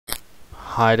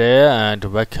Hi there and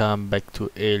welcome back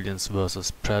to Aliens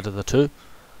vs Predator 2.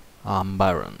 I'm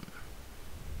Byron.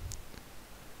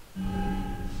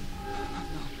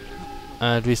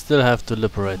 And we still have to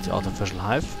liberate the artificial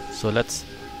hive, so let's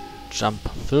jump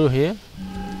through here.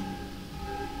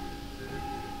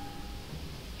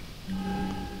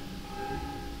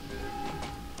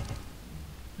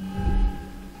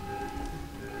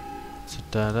 It's a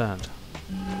dead end.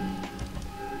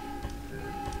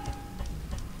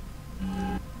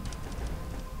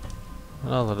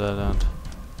 Another dead end.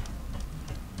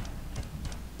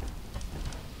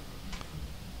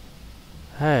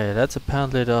 Hey, that's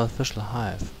apparently the artificial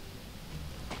hive.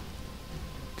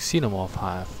 Xenomorph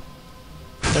hive.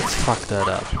 Let's fuck that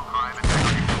up.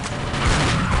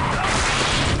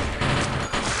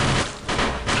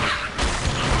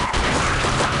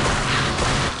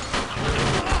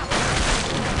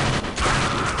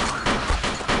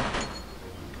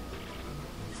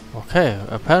 Okay,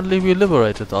 apparently we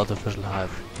liberated the artificial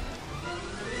hive.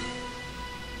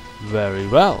 Very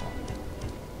well.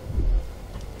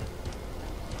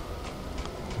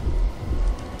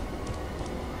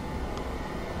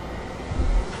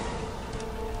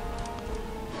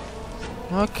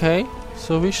 Okay,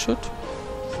 so we should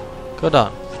go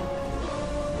down.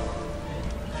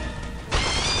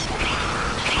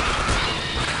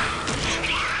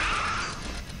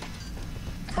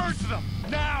 Curse them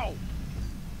now!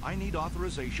 I need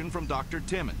authorization from Dr.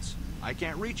 Timmons. I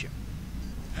can't reach him.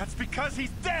 That's because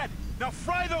he's dead! Now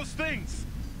fry those things!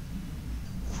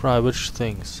 Fry which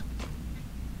things?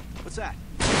 What's that?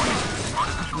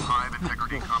 Hive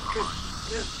integrity compromised.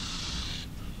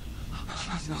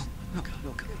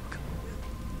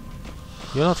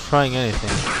 You're not frying anything.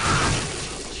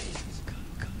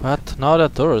 But now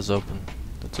that door is open.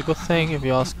 That's a good thing if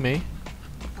you ask me.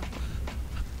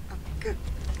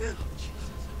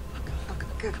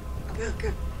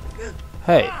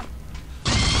 Hey.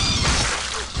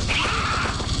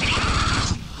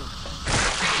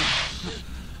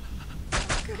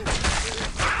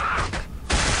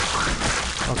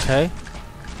 Okay.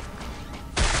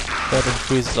 That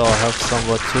increases our health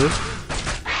somewhat too.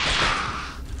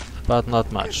 But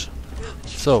not much.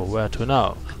 So, where to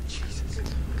now?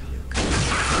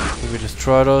 Can we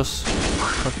destroy those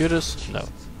computers? No.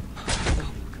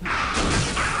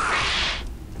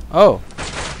 Oh!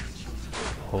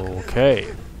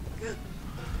 Okay.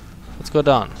 Let's go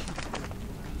down.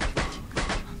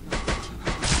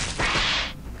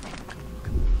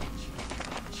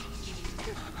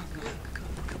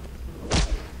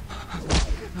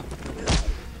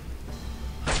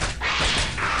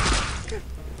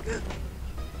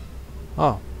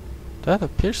 Oh, that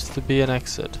appears to be an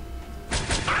exit.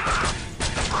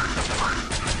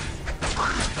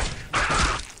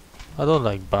 I don't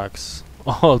like bugs,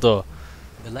 although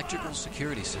electrical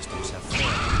security systems have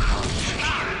failed.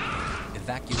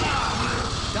 Evacuate.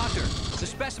 Doctor, the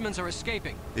specimens are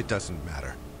escaping. It doesn't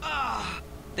matter.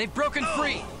 They've broken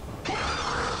free.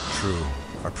 True.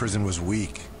 Our prison was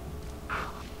weak.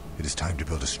 It is time to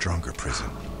build a stronger prison.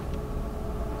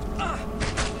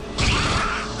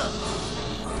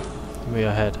 we are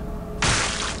ahead.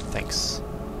 Thanks.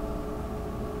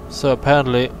 So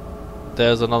apparently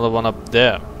there's another one up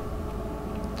there.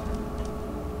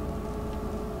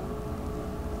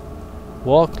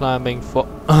 Wall climbing for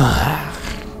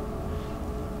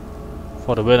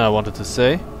for the win, I wanted to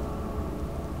say.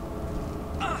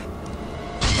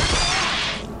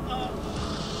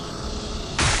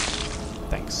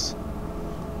 Thanks.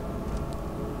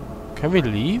 Can we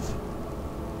leave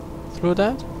through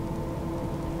that?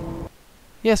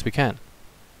 Yes, we can.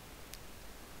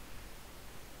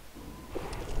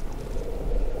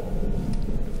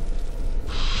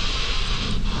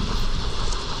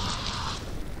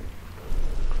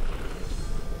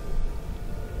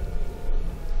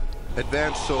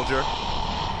 Advance, soldier.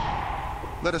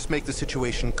 Let us make the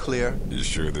situation clear. You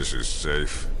sure this is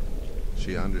safe?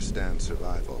 She understands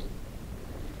survival.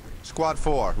 Squad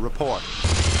 4, report.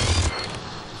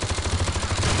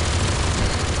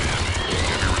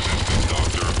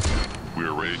 We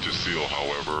are ready to seal,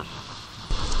 however.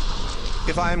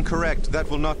 If I am correct, that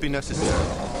will not be necessary.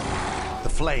 The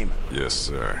flame. Yes,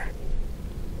 sir.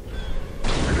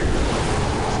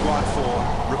 Squad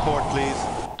 4, report please.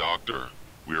 Doctor,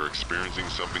 we are experiencing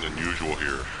something unusual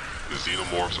here. The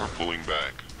xenomorphs are pulling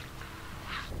back.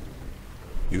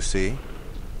 You see?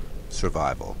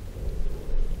 Survival.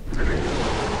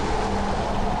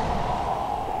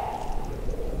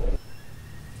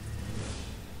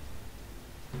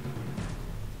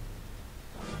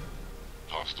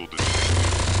 Hostile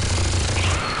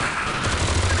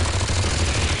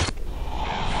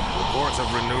Reports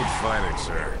of renewed Smooth fighting,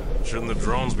 sir. Shouldn't the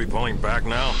drones be pulling back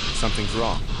now? Something's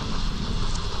wrong.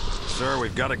 Sir,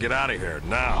 we've got to get out of here,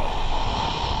 now.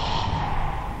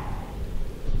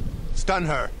 Stun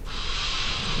her.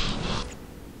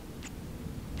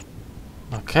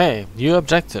 Okay, new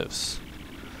objectives.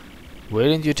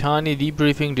 Waiting Yutani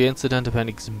debriefing the incident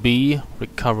Appendix B,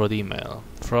 recovered email.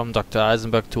 From Dr.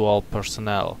 Eisenberg to all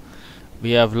personnel.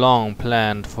 We have long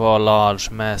planned for a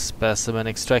large mass specimen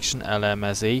extraction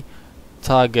LMSE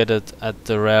targeted at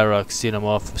the rarer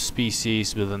xenomorph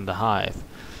species within the hive.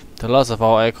 The loss of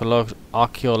our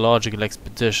archaeological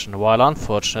expedition, while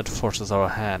unfortunate, forces our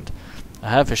hand. I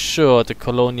have assured the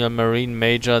Colonial Marine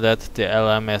Major that the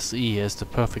LMSE is the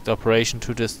perfect operation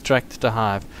to distract the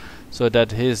hive, so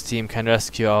that his team can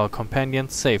rescue our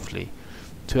companions safely.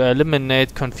 To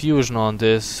eliminate confusion on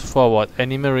this, forward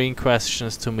any marine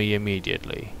questions to me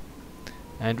immediately.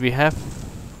 And we have...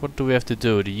 what do we have to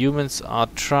do? The humans are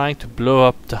trying to blow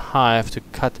up the hive to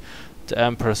cut the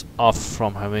Empress off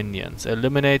from her minions.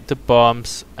 Eliminate the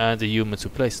bombs and the humans who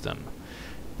placed them.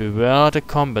 Beware the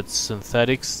combat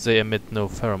synthetics, they emit no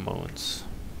pheromones.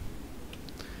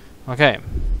 Okay.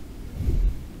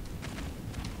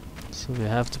 So we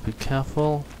have to be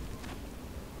careful.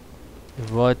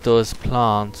 Avoid those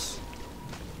plants.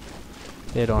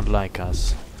 They don't like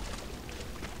us.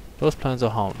 Those plants are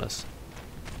harmless.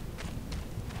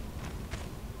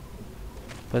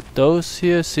 But those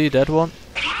here, see that one?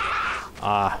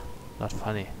 Ah, not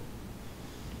funny.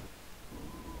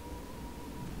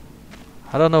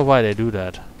 I don't know why they do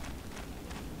that.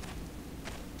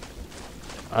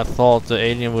 I thought the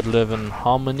alien would live in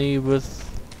harmony with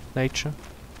nature.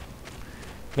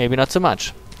 Maybe not so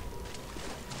much.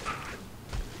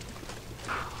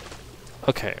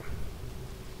 Okay.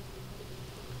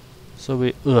 So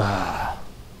we...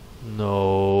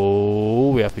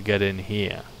 no, we have to get in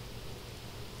here.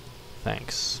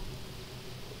 Thanks.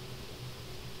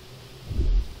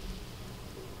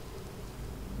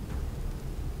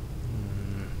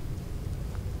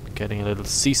 Getting a little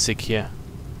seasick here.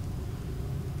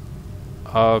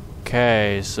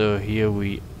 Okay, so here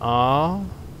we are.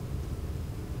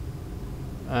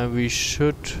 And we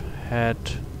should head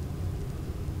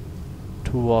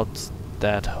towards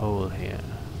that hole here.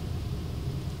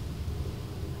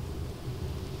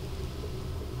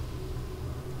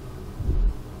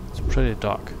 It's pretty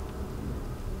dark.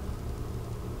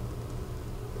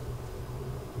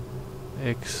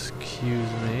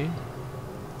 Excuse me.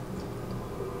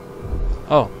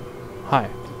 Oh, hi.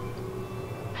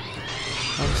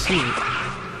 I'm seeing...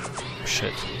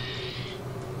 shit.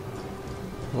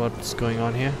 What's going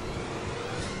on here?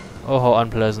 Oh, how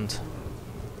unpleasant.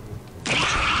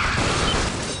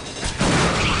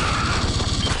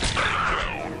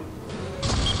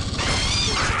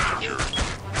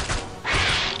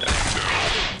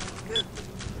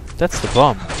 That's the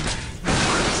bomb.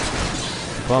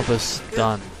 The bomb is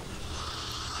done.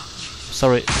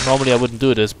 Sorry, normally I wouldn't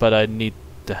do this, but I need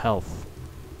the health.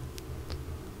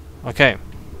 Okay.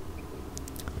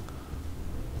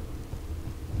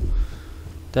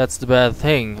 That's the bad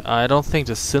thing. I don't think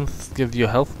the synths give you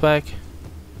health back.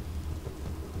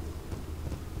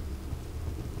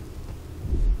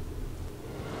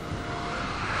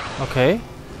 Okay.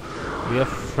 We have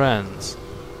friends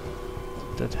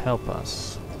that help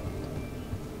us.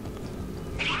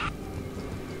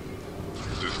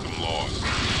 System lost.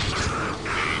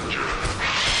 Danger.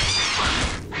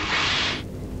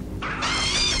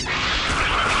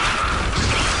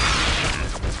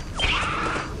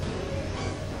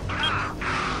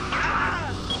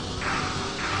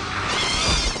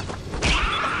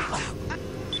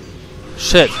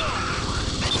 Shit.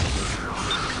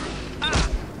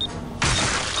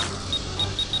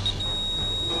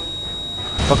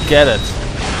 Forget it.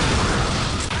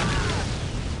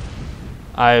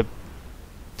 I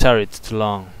tarried too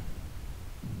long.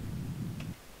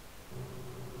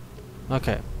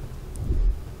 Okay.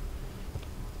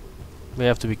 We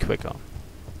have to be quicker.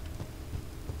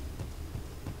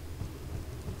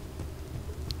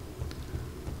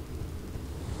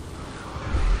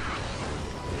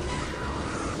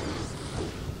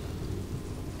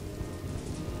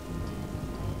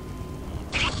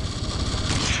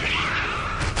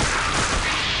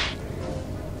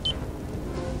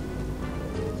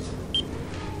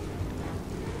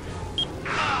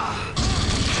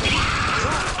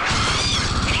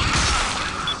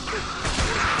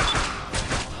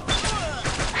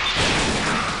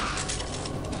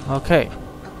 Okay.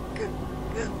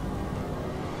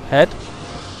 Head.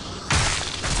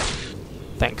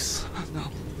 Thanks.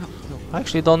 I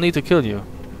actually don't need to kill you.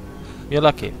 You're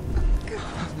lucky.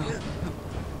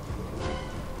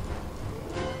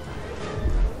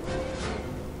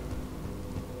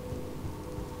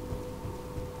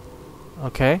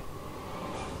 Okay.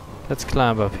 Let's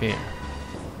climb up here.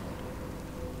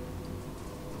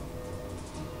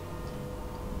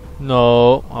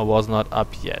 No, I was not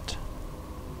up yet.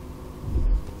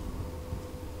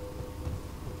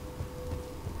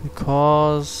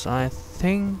 Because I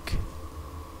think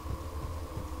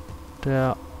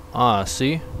there are,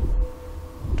 see?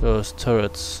 Those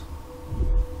turrets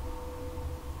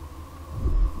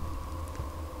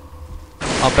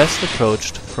are best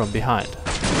approached from behind.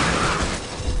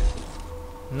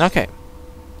 Okay.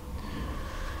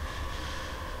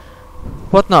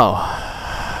 What now?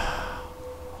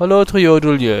 Hello Trio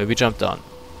Julie, we jumped on.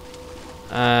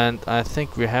 And I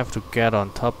think we have to get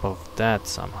on top of that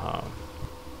somehow.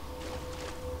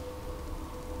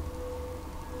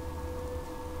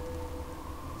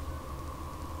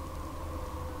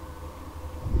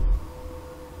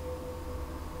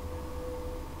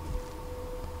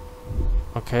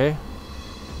 Okay.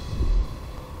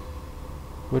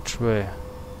 Which way?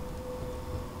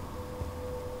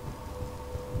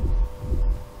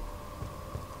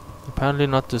 Apparently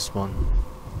not this one.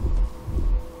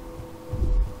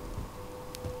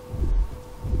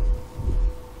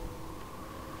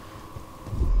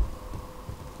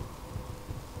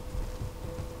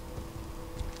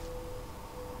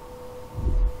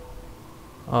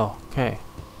 Oh, okay.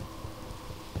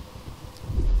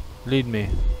 Lead me.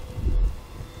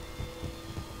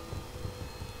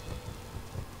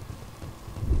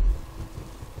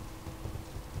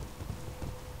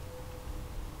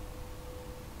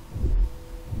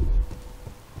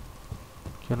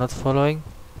 You're not following?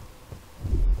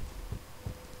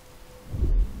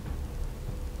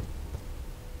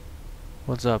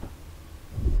 What's up?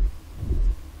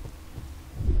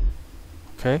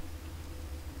 Okay.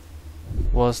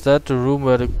 Was that the room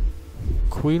where the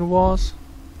queen was?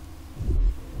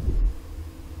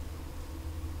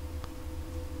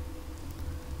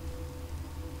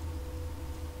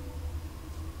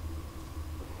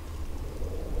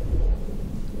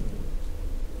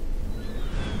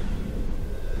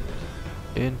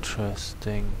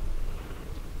 Interesting.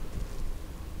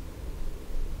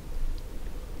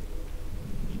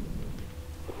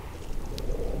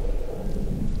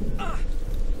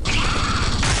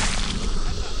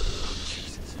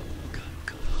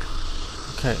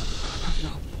 Okay.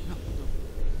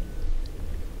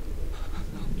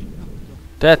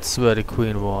 That's where the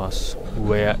queen was.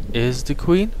 Where is the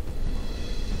queen?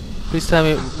 Please tell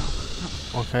me.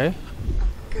 Okay.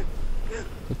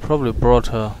 It probably brought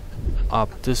her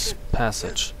up this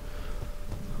passage.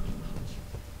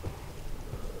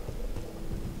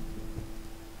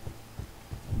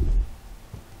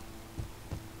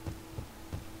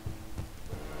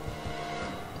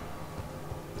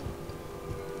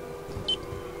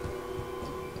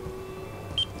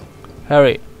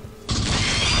 Hurry.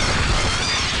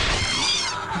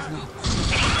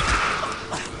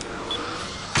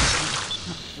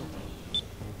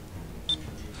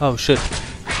 Oh shit.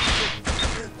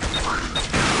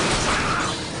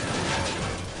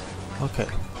 Okay.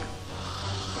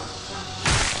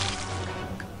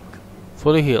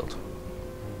 Fully healed.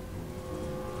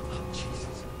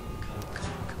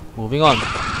 Moving on.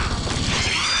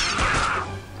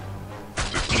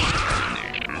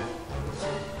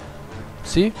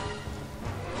 See?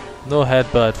 No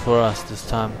headbutt for us this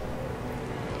time.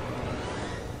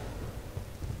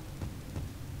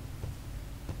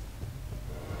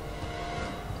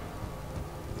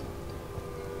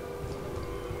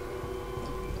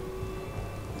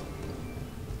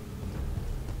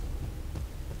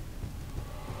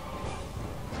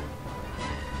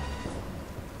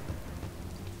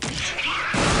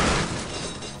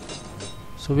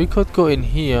 So we could go in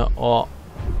here or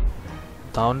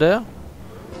down there?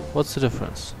 What's the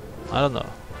difference? I don't know.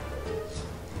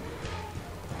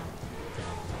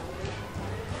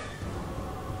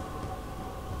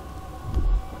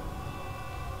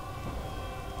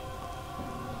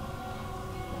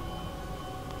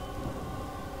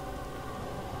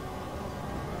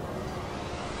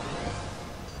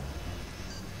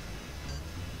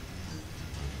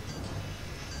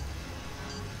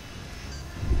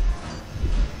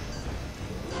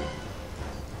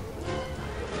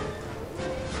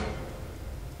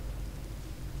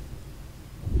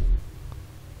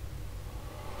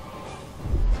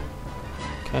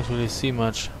 Can't really see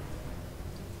much.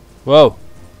 Whoa!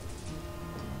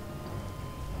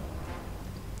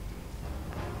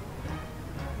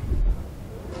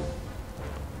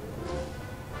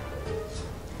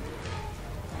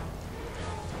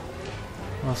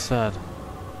 What's that?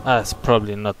 That's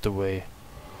probably not the way.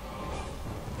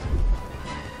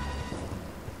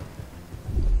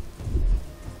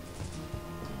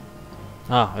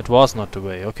 Ah, it was not the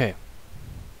way, okay.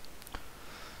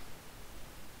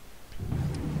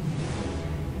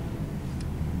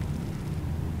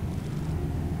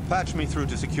 Patch me through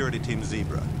to security team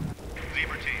Zebra.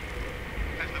 Zebra team,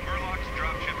 has the Murloc's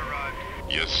dropship arrived?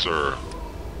 Yes, sir.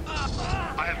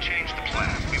 I have changed the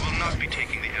plan. We will not be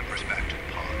taking the Empress back to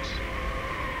the pods.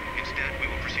 Instead, we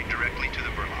will proceed directly to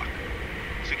the Murloc.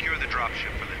 Secure the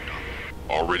dropship for liftoff.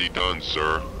 Already done,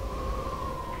 sir.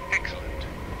 Excellent.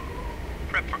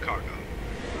 Prep for cargo.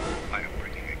 I am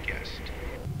bringing a guest.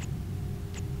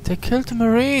 They killed the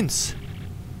Marines!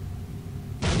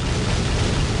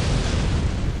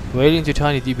 Waiting to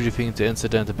tiny debriefing the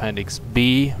incident appendix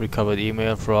B, recovered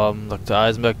email from Dr.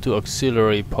 Eisenberg to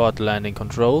auxiliary pod landing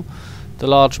control. The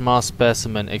large mass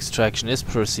specimen extraction is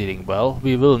proceeding well.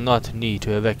 We will not need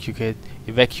to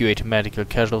evacuate medical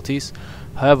casualties.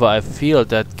 However, I feel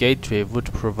that Gateway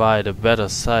would provide a better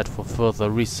site for further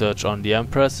research on the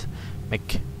Empress.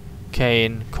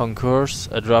 McCain concurs.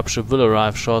 A dropship will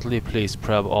arrive shortly. Please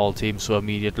prep all teams for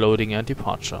immediate loading and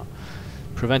departure.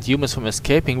 Prevent humans from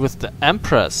escaping with the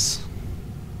Empress.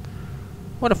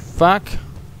 What the fuck?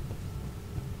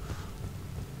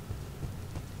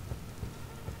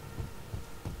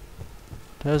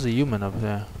 There's a human up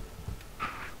there.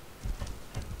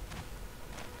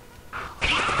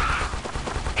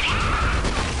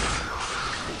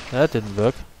 That didn't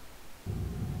work.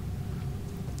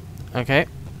 Okay.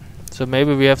 So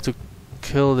maybe we have to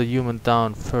kill the human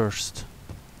down first.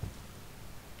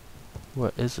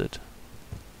 Where is it?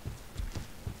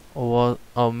 Or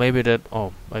oh, maybe that.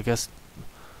 Oh, I guess.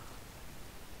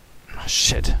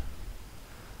 Shit.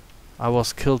 I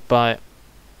was killed by.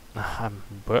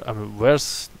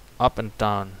 Where's up and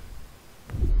down?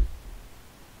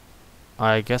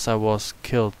 I guess I was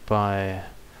killed by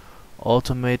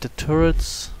automated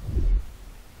turrets.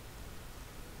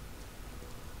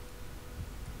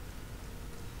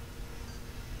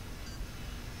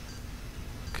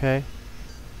 Okay.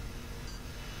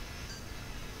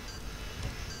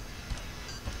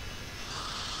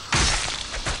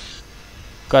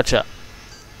 Gotcha.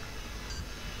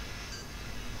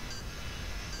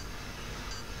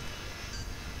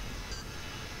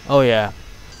 Oh yeah.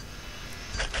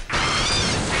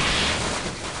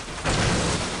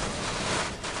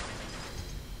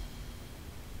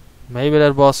 Maybe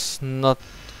that was not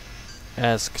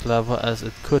as clever as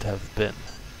it could have been.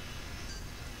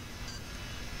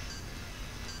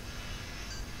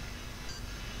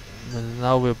 But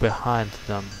now we're behind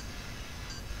them.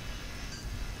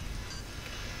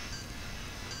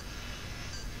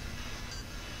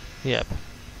 Yep.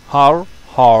 Har.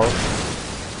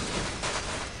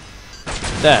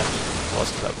 That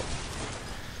was clever.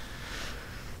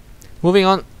 Moving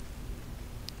on.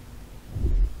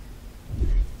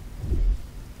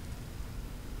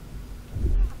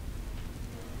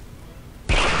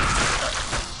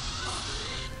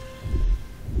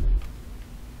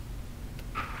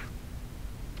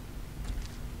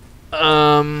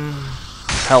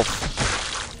 Health.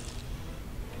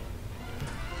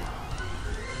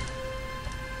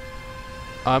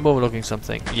 I'm overlooking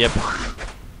something. Yep.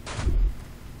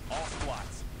 All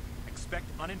squads, expect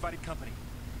uninvited company.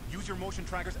 Use your motion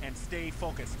trackers and stay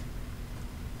focused.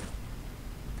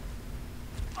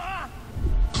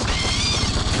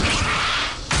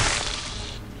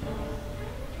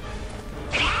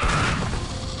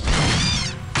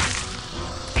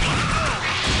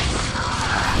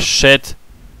 Shit.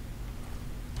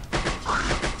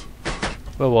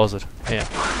 Where was it? Here.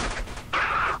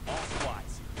 All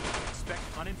squads, expect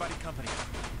uninvited company.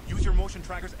 Use your motion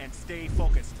trackers and stay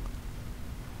focused.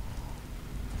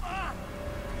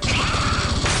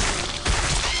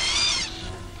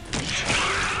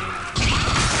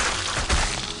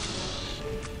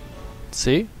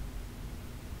 See?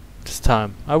 This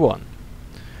time I won.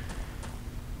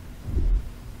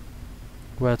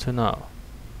 Where to now?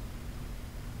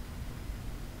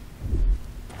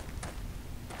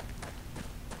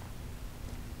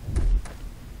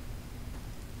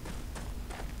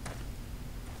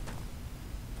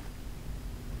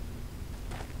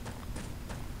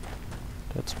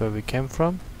 That's where we came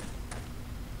from.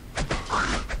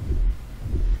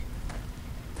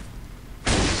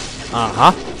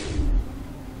 Uh-huh.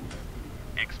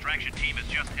 Extraction team has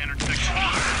just entered section.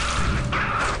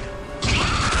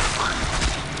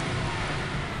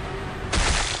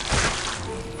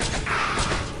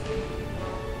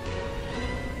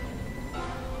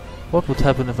 What would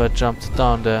happen if I jumped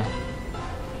down there?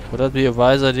 Would that be a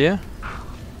wise idea?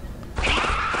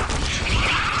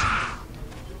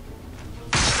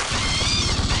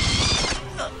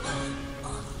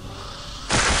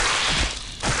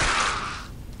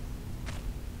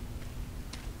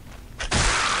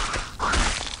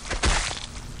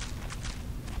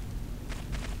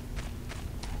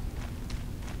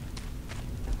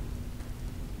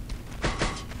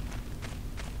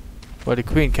 Well, the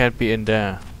queen can't be in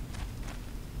there.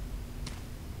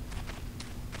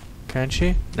 Can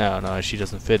she? No, no, she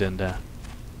doesn't fit in there.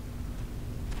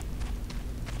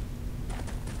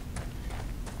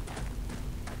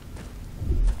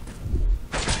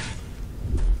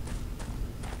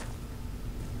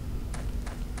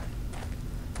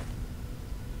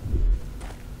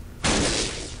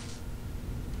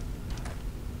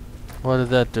 What did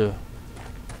that do?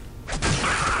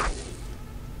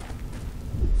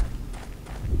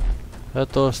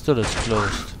 That door still is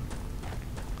closed.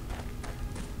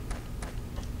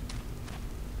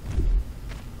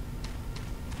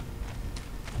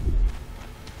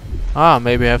 Ah,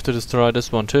 maybe I have to destroy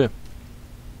this one too.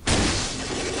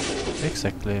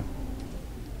 Exactly.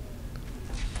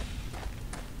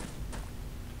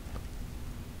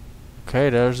 Okay,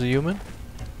 there's a human.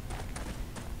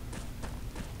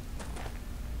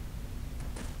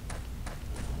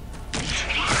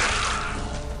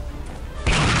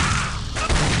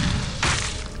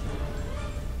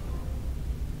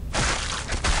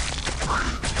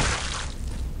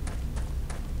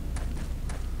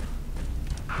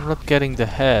 I'm not getting the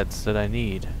heads that I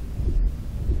need.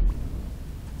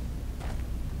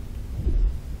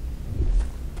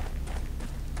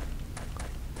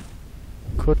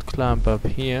 Could climb up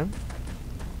here.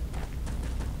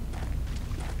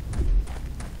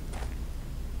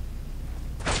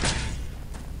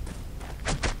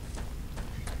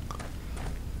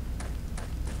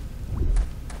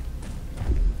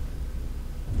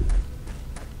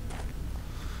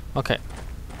 Okay.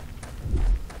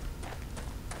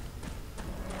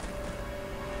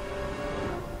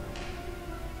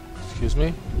 Excuse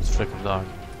me? It's freaking dark.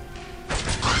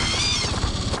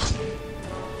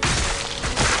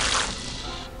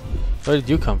 Where did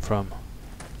you come from?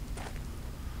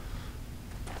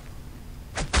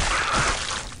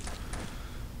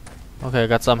 Okay, I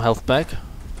got some health back.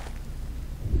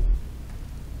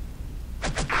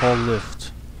 Call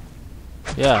lift.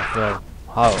 Yeah, well,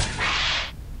 how?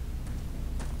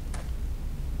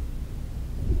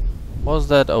 Was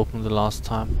that open the last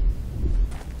time?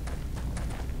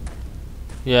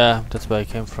 Yeah, that's where I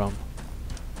came from.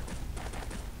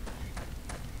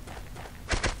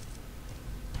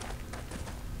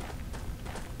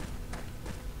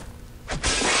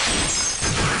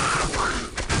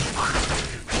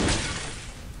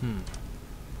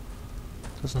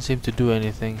 Doesn't seem to do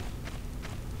anything.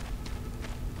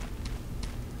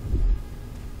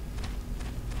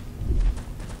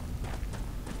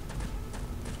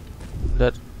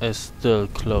 That is still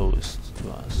closed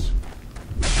to us.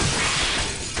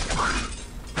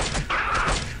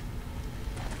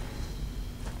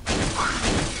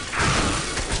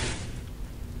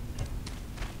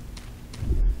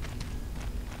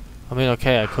 I mean,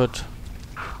 okay, I could,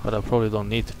 but I probably don't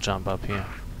need to jump up here.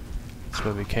 That's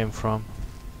where we came from.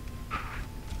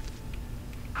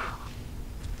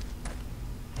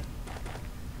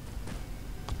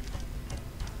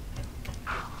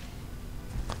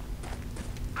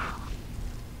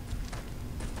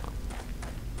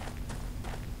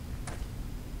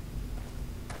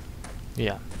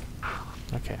 Yeah.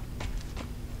 Okay.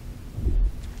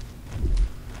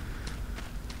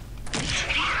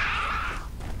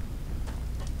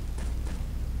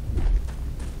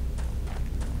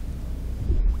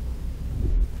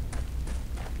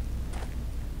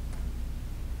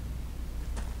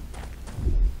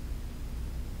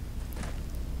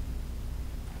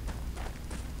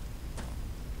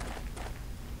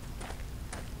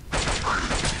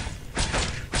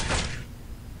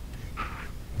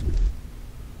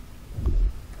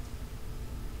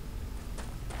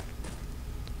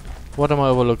 What am I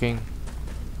overlooking?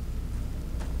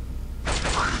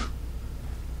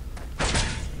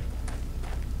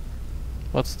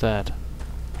 What's that?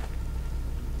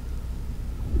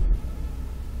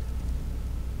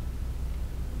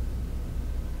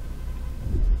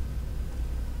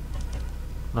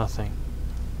 Nothing.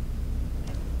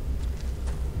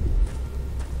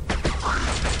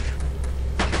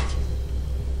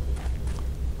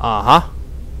 Uh-huh.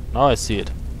 Now I see it.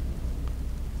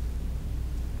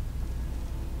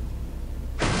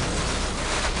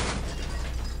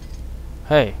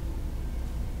 Hey.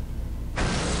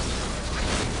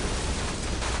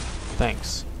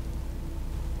 Thanks.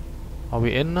 Are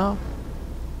we in now?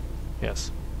 Yes.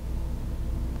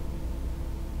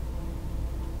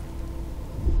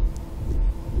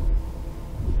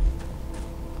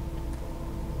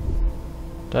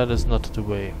 That is not the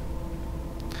way.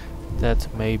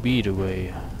 That may be the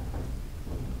way.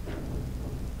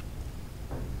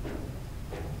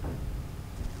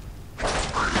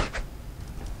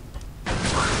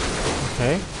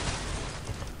 Okay.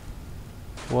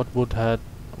 What would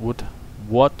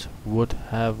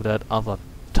have that other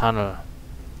tunnel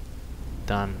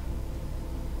done?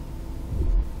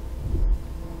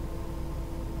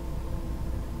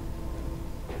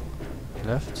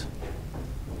 Left.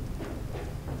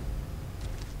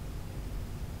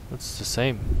 It's the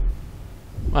same.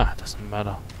 Ah, doesn't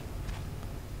matter.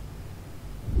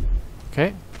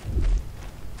 Okay.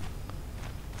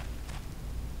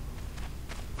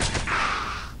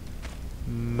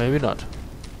 Maybe not.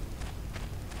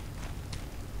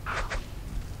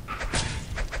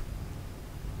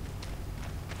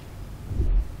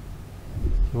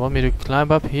 You want me to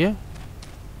climb up here?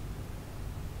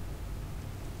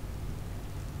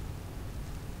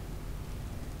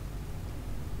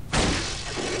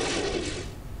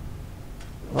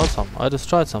 Awesome, I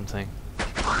destroyed something.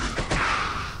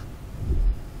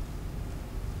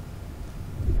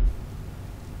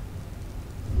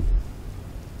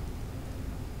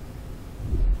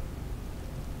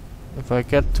 If I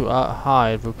get too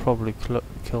high, it will probably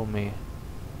kill me.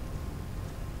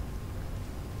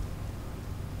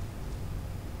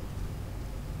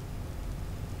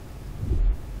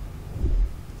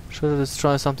 Should I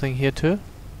destroy something here too?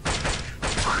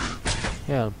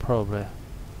 Yeah, probably.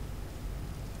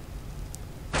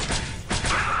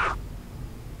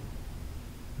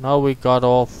 Now we got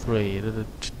all three. Did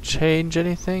it change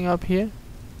anything up here?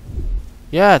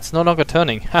 Yeah, it's no longer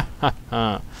turning. Ha ha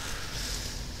ha.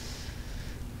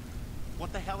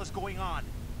 What the hell is going on?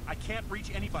 I can't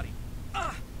reach anybody.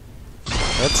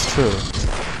 That's true.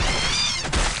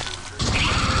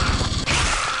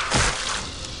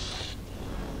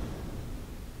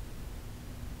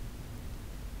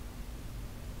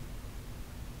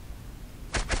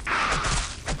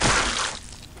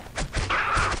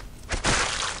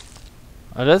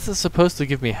 This is supposed to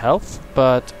give me health,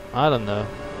 but I don't know.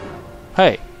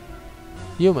 Hey,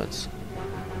 humans.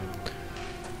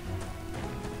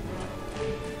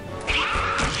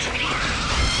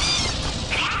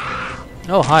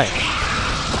 Oh, hi.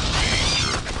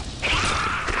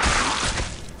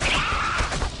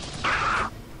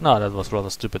 No, that was rather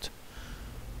stupid.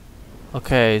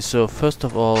 Okay, so first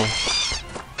of all...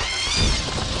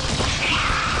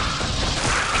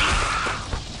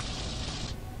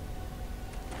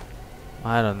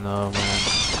 I don't know, man.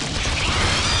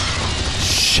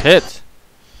 Shit!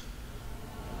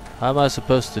 How am I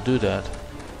supposed to do that?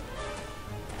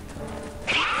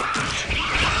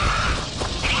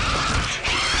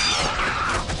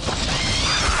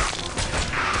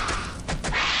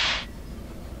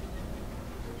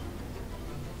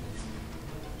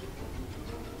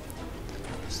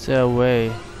 Is there a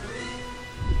way?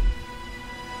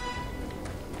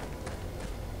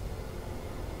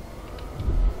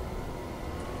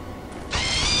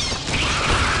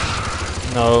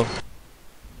 No.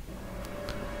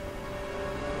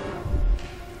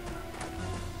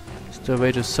 Is there a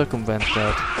way to circumvent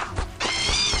that?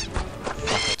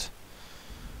 Fuck it.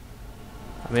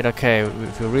 I mean, okay,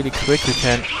 if you're really quick, you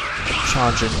can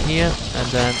charge in here and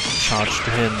then charge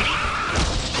to him.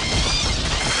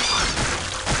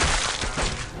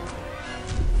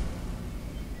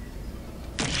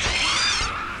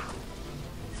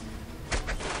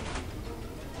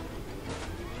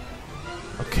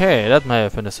 Okay, that may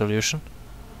have been a solution.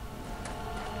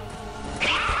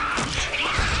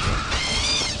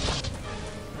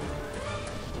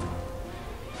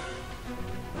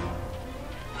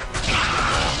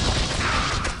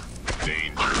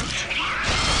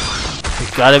 You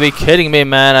gotta be kidding me,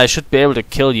 man. I should be able to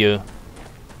kill you.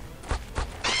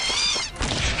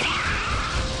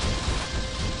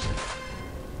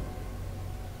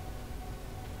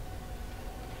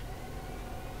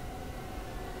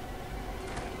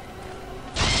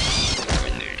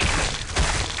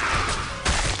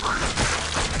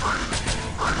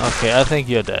 Okay, I think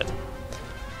you're dead.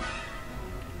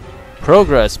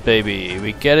 Progress, baby.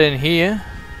 We get in here.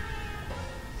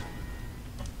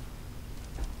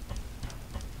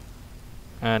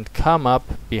 And come up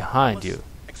behind you.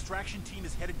 Extraction team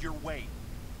is headed your way.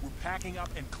 We're packing up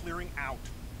and clearing out.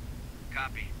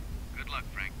 Copy. Good luck,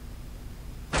 Frank.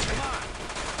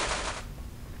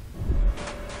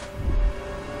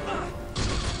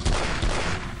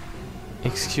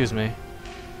 Excuse me.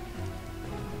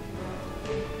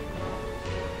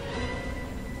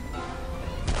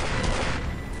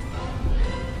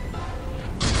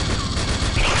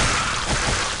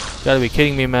 Gotta be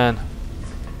kidding me, man.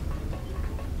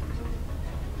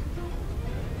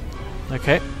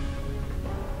 Okay.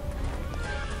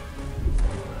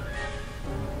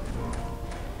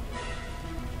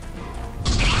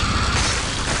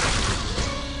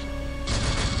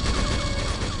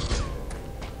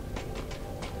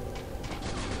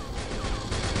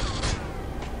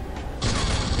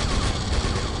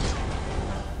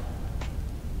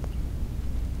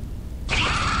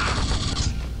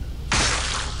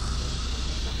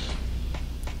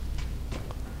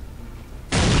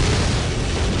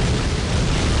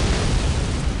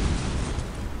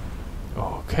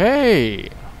 Okay.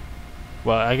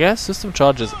 Well, I guess system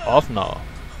charge is off now.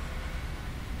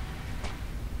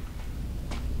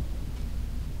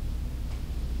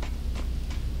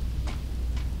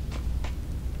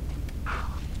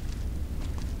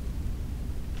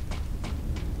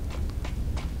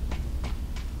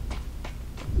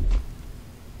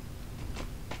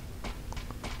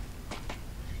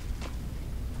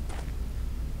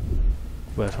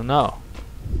 Where to now?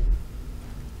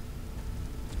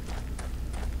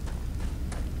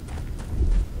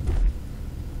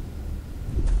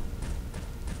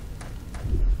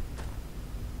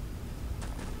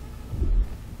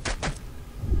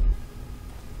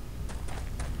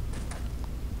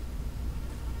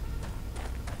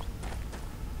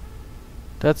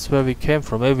 That's where we came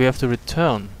from. Maybe we have to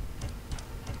return.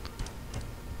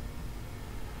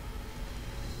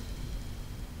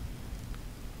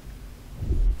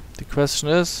 The question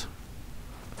is,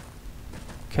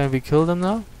 can we kill them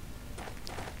now?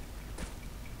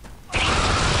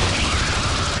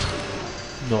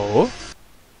 No.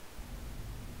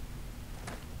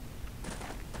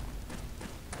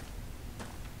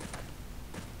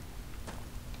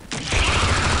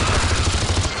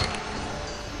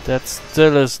 That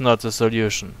still is not a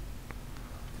solution.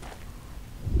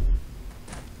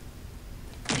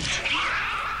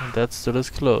 And that still is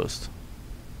closed.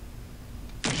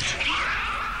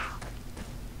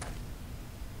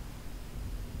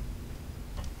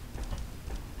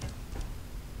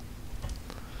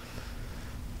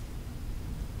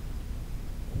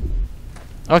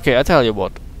 Okay, I tell you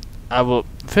what. I will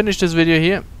finish this video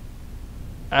here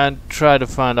and try to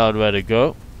find out where to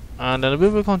go, and then we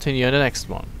will continue in the next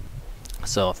one.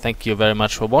 So thank you very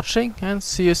much for watching and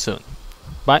see you soon.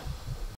 Bye.